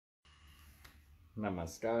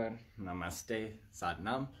Namaskar, Namaste,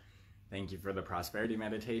 Satnam. Thank you for the prosperity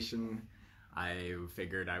meditation. I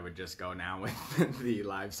figured I would just go now with the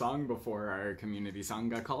live song before our community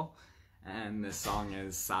Sangha call. And this song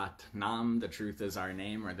is Sat Nam, the truth is our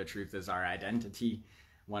name, or the truth is our identity.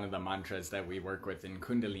 One of the mantras that we work with in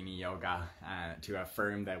Kundalini Yoga to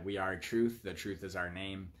affirm that we are truth, the truth is our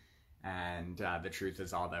name, and the truth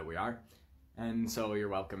is all that we are. And so you're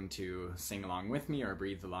welcome to sing along with me or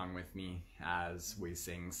breathe along with me as we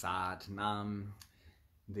sing Sat Nam.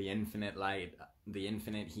 The infinite light, the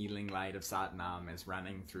infinite healing light of Sat Nam is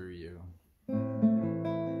running through you.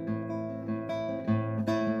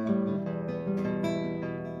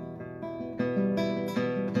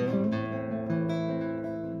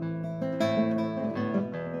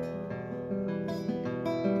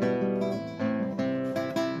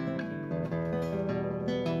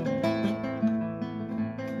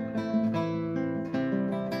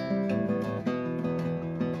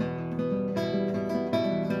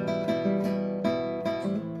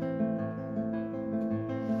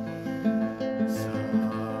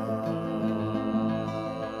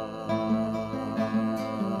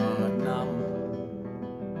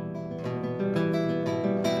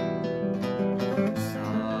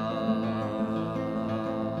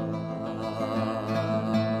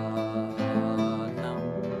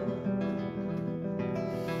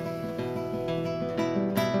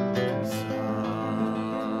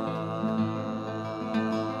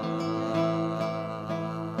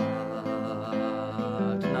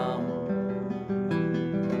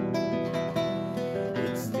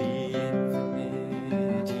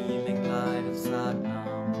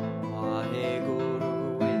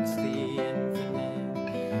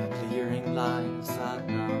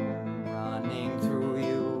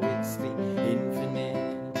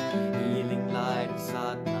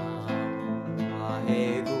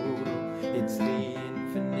 It's the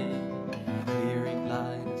infinite, clearing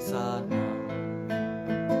light of Satnam.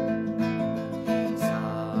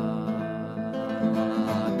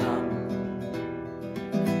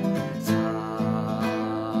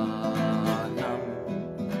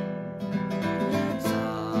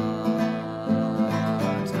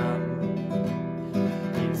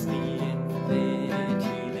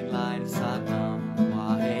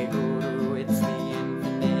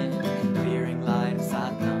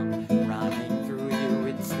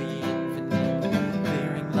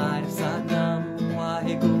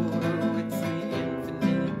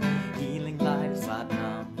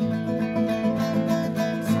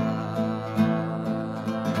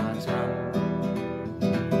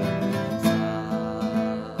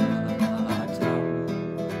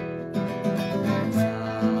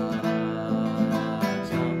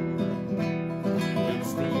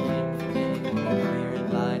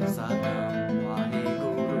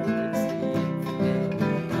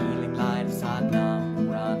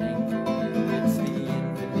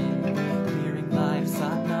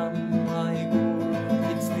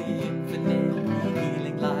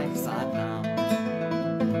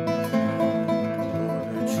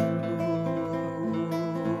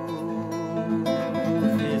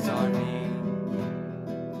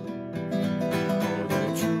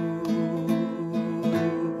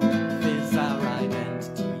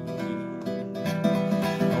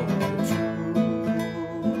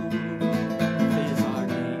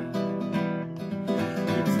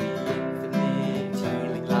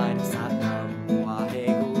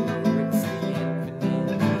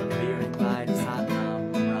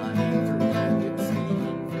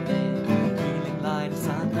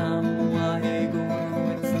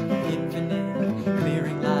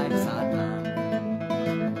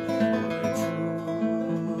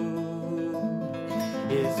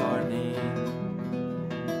 Is our name.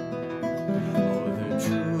 Oh, the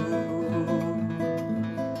truth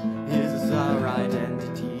is our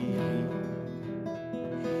identity.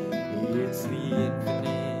 It's the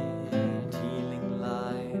infinite healing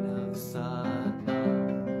light of Satnam.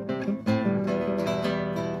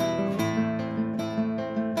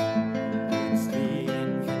 It's the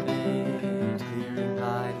infinite clearing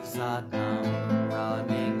light of Satnam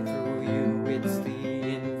running through you. It's the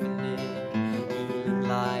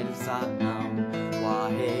light of Satnam,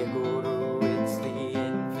 Waheguru, it's the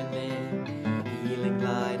infinite healing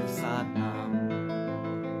light of Satnam.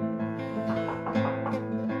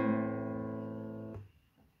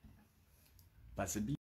 Blessed be.